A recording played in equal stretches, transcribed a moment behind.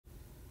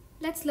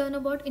Let's learn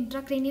about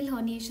intracranial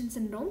herniation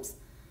syndromes.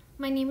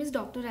 My name is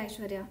Dr.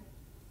 Aishwarya.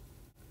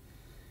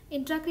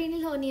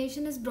 Intracranial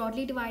herniation is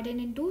broadly divided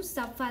into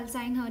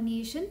subfalcine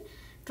herniation,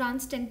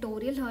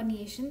 transtentorial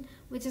herniation,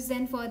 which is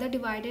then further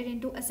divided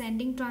into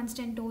ascending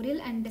transtentorial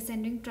and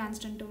descending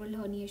transtentorial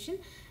herniation.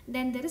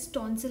 Then there is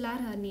tonsillar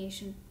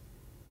herniation.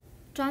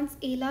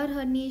 Transalar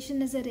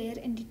herniation is a rare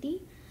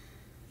entity.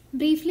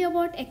 Briefly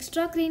about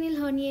extracranial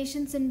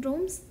herniation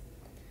syndromes,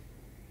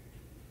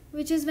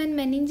 which is when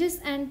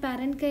meninges and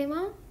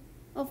parenchyma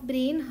of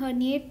brain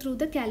herniate through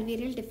the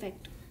calvarial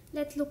defect.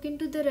 Let's look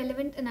into the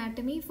relevant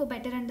anatomy for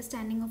better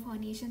understanding of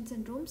herniation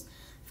syndromes.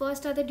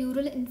 First are the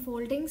dural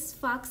enfoldings.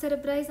 Falx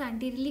cerebri is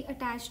anteriorly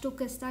attached to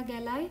crista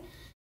galli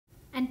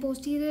and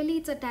posteriorly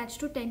it's attached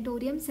to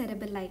tentorium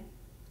cerebelli.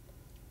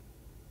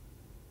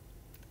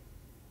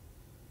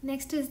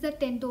 Next is the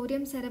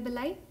tentorium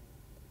cerebelli.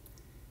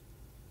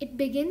 It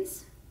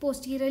begins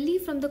posteriorly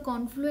from the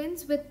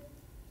confluence with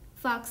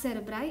falx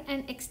cerebri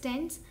and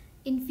extends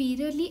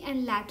inferiorly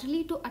and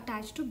laterally to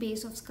attach to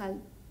base of skull.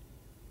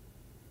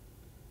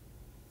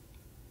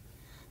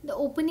 The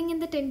opening in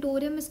the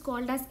tentorium is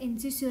called as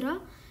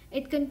incisura.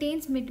 It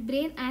contains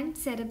midbrain and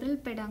cerebral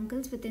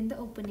peduncles within the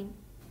opening.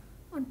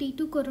 On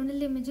T2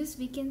 coronal images,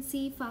 we can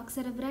see falx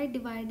cerebri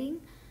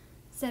dividing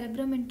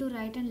cerebrum into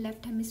right and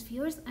left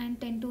hemispheres and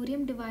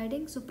tentorium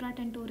dividing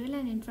supratentorial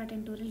and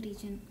infratentorial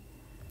region.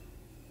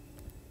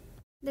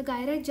 The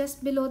gyri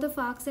just below the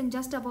falx and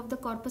just above the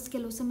corpus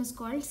callosum is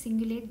called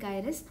cingulate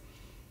gyrus,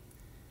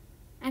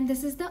 and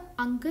this is the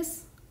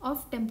uncus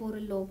of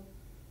temporal lobe.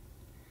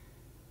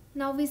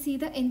 Now we see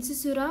the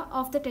incisura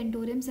of the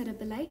tentorium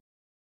cerebelli.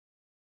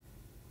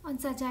 On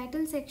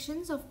sagittal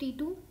sections of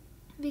T2,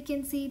 we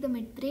can see the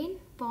midbrain,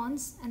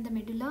 pons and the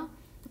medulla,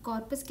 the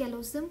corpus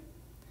callosum,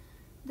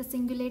 the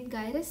cingulate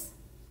gyrus.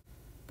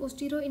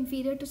 Posterior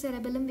inferior to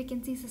cerebellum we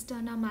can see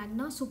cisterna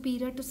magna.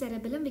 Superior to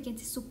cerebellum we can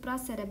see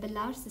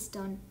supracerebellar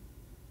cistern.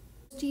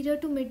 Posterior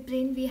to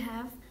midbrain we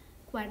have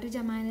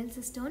quadrigeminal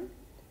cistern.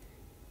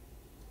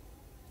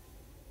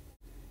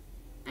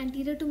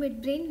 Anterior to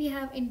midbrain we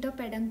have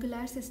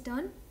interpeduncular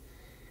cistern.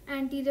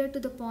 Anterior to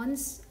the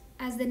pons,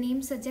 as the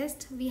name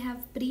suggests, we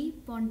have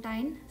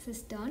prepontine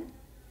cistern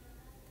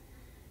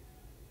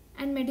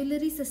and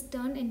medullary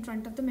cistern in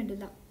front of the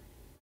medulla.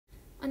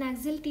 On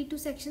axial T2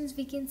 sections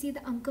we can see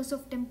the uncus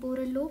of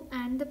temporal lobe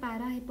and the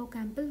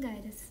parahippocampal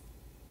gyrus.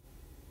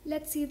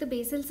 Let's see the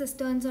basal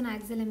cisterns on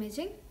axial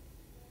imaging.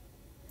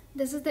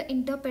 This is the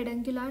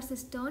interpeduncular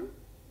cistern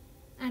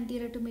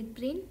anterior to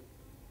midbrain.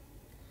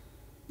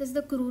 This is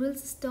the crural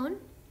cistern,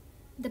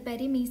 the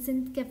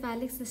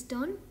perimesencephalic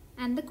cistern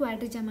and the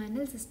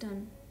quadrigeminal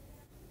cistern.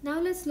 Now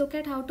let's look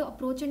at how to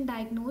approach and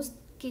diagnose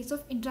case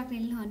of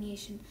intracranial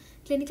herniation.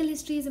 Clinical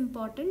history is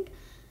important.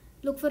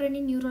 Look for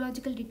any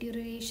neurological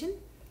deterioration.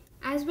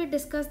 As we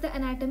discuss the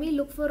anatomy,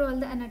 look for all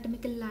the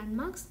anatomical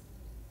landmarks.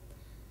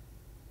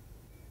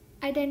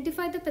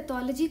 Identify the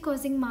pathology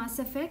causing mass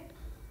effect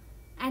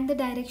and the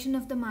direction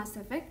of the mass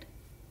effect.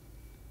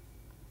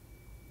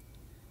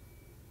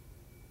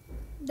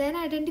 Then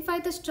identify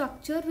the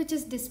structure which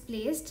is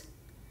displaced.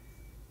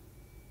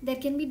 There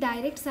can be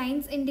direct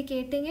signs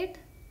indicating it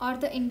or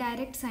the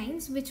indirect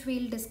signs, which we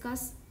will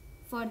discuss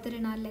further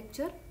in our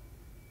lecture.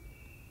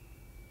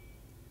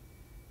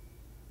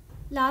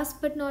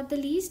 Last but not the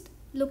least,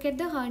 look at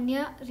the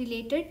hernia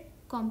related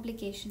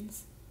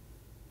complications.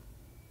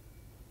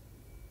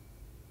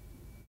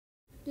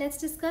 Let's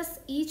discuss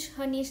each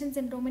herniation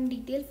syndrome in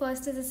detail.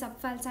 First is a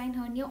subfalcine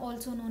hernia,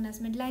 also known as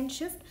midline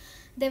shift.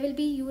 There will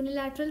be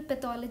unilateral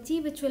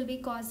pathology which will be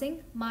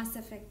causing mass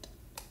effect.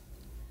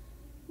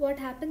 What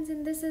happens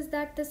in this is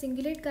that the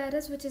cingulate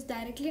gyrus, which is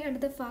directly under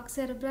the falx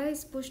cerebri,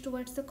 is pushed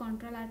towards the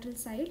contralateral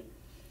side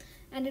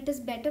and it is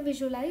better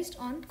visualized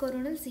on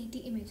coronal CT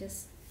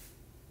images.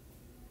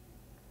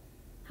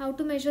 How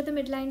to measure the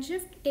midline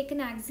shift? Take an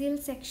axial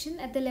section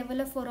at the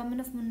level of foramen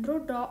of Monro,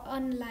 draw a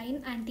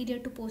line anterior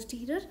to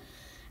posterior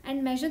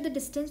and measure the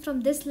distance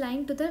from this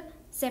line to the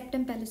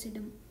septum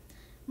pellucidum.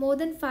 More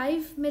than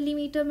 5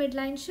 mm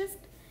midline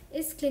shift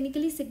is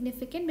clinically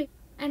significant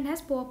and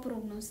has poor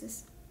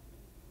prognosis.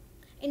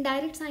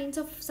 Indirect signs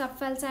of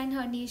subfalcine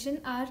herniation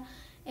are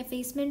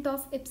effacement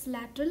of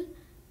ipsilateral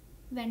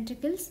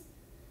ventricles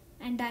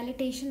and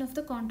dilatation of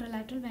the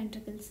contralateral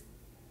ventricles.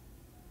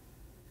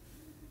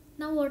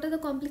 Now, what are the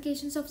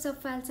complications of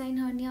subfalcine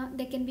hernia?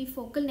 There can be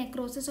focal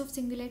necrosis of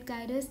cingulate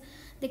gyrus,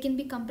 there can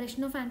be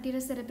compression of anterior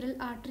cerebral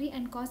artery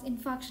and cause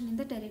infarction in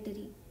the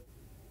territory.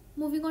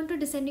 Moving on to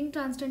descending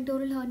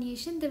transtentorial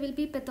herniation, there will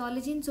be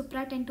pathology in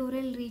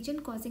supratentorial region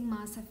causing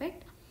mass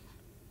effect.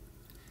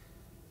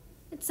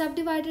 It's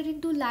subdivided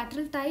into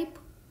lateral type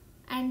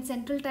and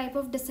central type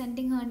of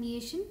descending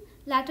herniation.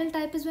 Lateral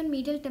type is when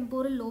medial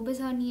temporal lobe is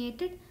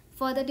herniated,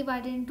 further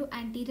divided into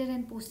anterior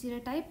and posterior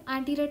type.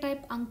 Anterior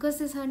type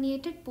uncus is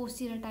herniated,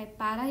 posterior type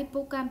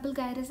parahippocampal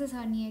gyrus is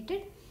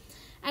herniated,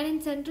 and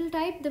in central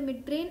type the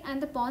midbrain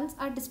and the pons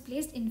are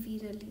displaced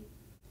inferiorly.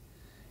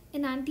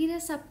 In anterior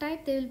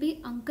subtype there will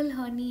be uncal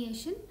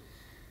herniation,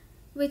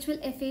 which will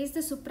efface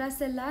the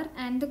suprasellar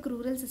and the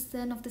crural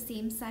cistern of the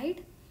same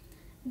side.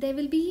 There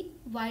will be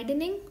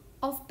widening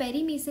of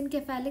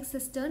perimesencephalic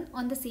cistern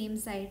on the same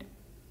side.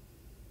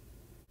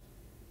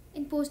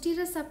 In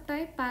posterior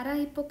subtype,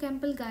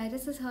 parahippocampal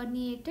gyrus is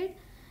herniated,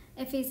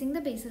 effacing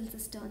the basal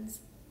cisterns.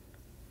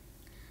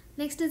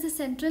 Next is the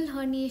central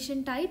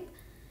herniation type,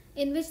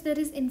 in which there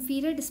is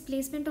inferior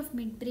displacement of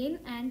midbrain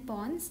and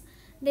pons.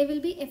 There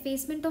will be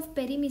effacement of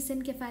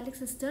perimesencephalic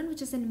cistern,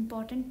 which is an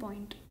important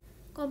point.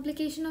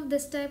 Complication of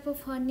this type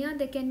of hernia,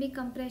 there can be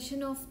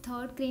compression of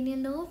third cranial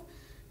nerve,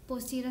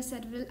 posterior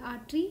cerebral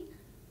artery,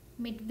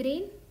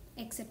 midbrain,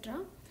 etc.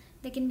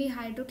 There can be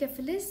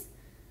hydrocephalus.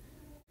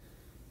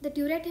 The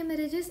Tourette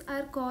hemorrhages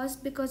are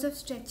caused because of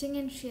stretching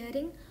and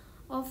shearing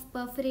of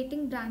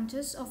perforating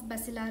branches of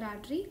basilar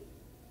artery.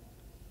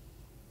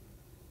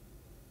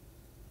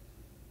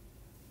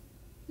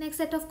 Next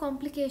set of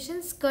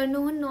complications,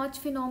 Kernohan notch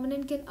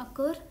phenomenon can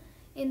occur,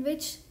 in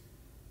which,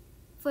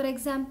 for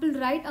example,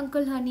 right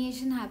uncle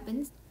herniation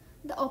happens.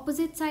 The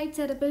opposite side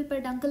cerebral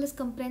peduncle is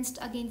compressed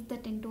against the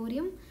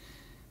tentorium.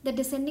 The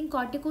descending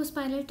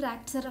corticospinal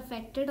tracts are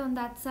affected on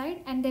that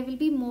side, and there will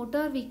be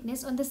motor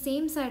weakness on the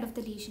same side of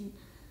the lesion,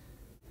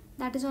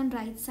 that is on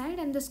right side,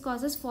 and this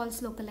causes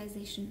false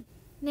localization.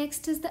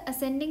 Next is the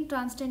ascending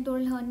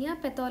transtentorial hernia.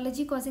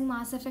 Pathology causing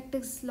mass effect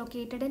is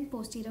located in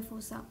posterior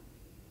fossa.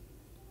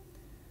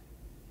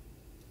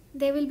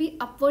 There will be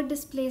upward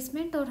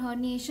displacement or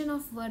herniation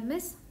of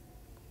vermis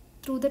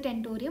through the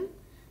tentorium.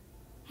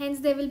 Hence,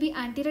 there will be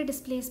anterior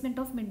displacement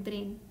of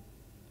midbrain.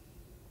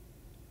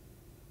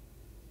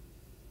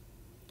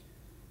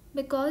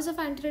 Because of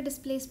anterior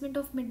displacement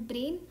of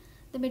midbrain,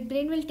 the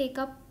midbrain will take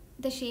up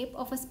the shape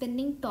of a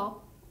spinning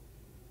top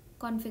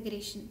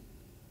configuration.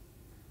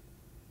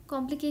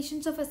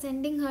 Complications of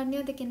ascending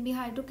hernia, there can be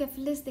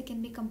hydrocephalus, there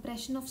can be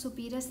compression of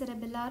superior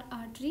cerebellar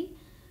artery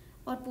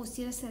or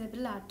posterior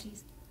cerebral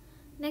arteries.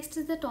 Next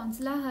is the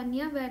tonsillar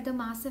hernia, where the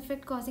mass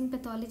effect causing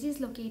pathology is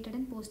located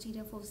in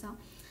posterior fossa.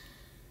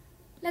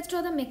 Let's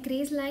draw the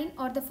Macrae's line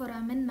or the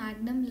foramen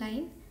magnum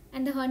line,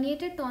 and the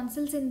herniated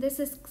tonsils in this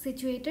is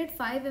situated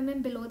 5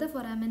 mm below the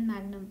foramen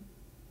magnum.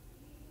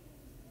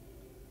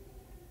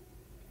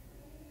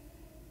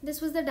 This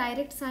was the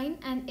direct sign,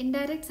 and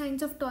indirect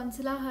signs of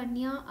tonsillar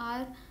hernia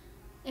are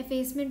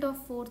effacement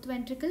of fourth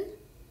ventricle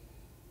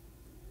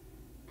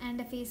and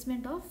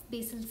effacement of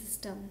basal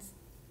cisterns.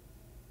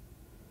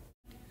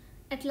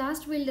 At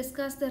last, we'll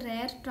discuss the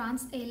rare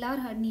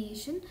transalar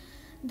herniation.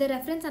 The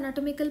reference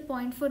anatomical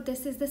point for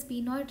this is the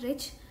sphenoid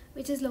ridge,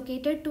 which is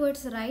located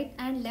towards right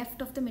and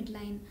left of the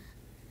midline.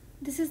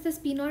 This is the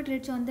sphenoid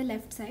ridge on the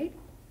left side.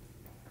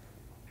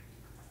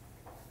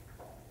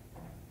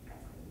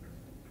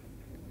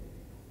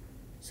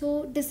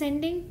 So,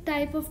 descending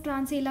type of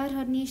transalar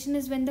herniation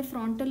is when the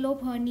frontal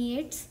lobe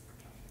herniates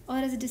or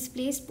is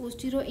displaced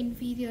posterior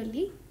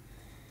inferiorly.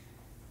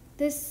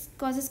 This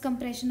causes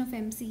compression of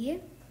MCA.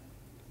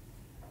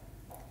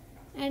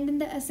 And in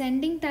the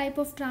ascending type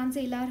of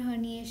transalar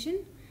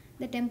herniation,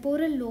 the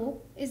temporal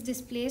lobe is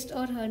displaced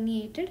or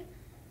herniated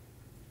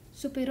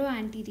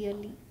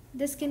supero-anteriorly.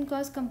 This can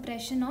cause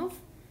compression of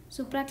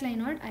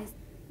supraclinoid ice.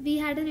 We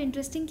had an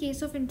interesting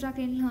case of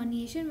intracranial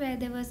herniation where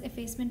there was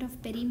effacement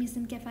of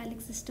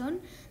perimesencephalic cistern,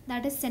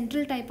 that is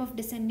central type of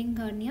descending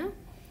hernia.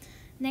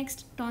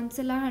 Next,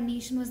 tonsillar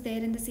herniation was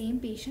there in the same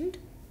patient.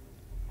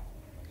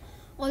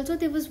 Also,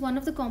 there was one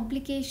of the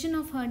complication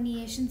of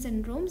herniation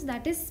syndromes,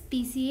 that is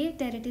PCA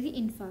tertiary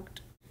infarct.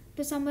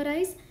 To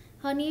summarize,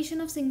 herniation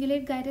of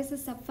cingulate gyrus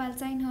is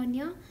subfalcine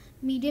hernia,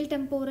 medial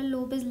temporal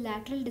lobe is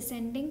lateral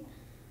descending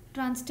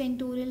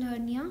transtentorial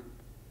hernia,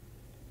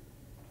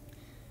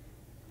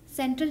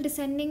 central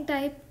descending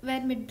type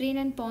where midbrain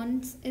and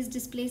pons is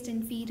displaced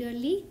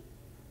inferiorly,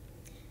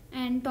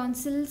 and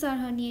tonsils are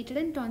herniated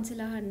in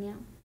tonsillar hernia.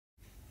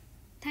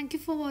 Thank you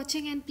for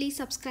watching, and please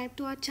subscribe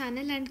to our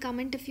channel and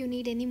comment if you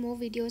need any more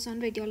videos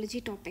on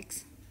radiology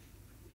topics.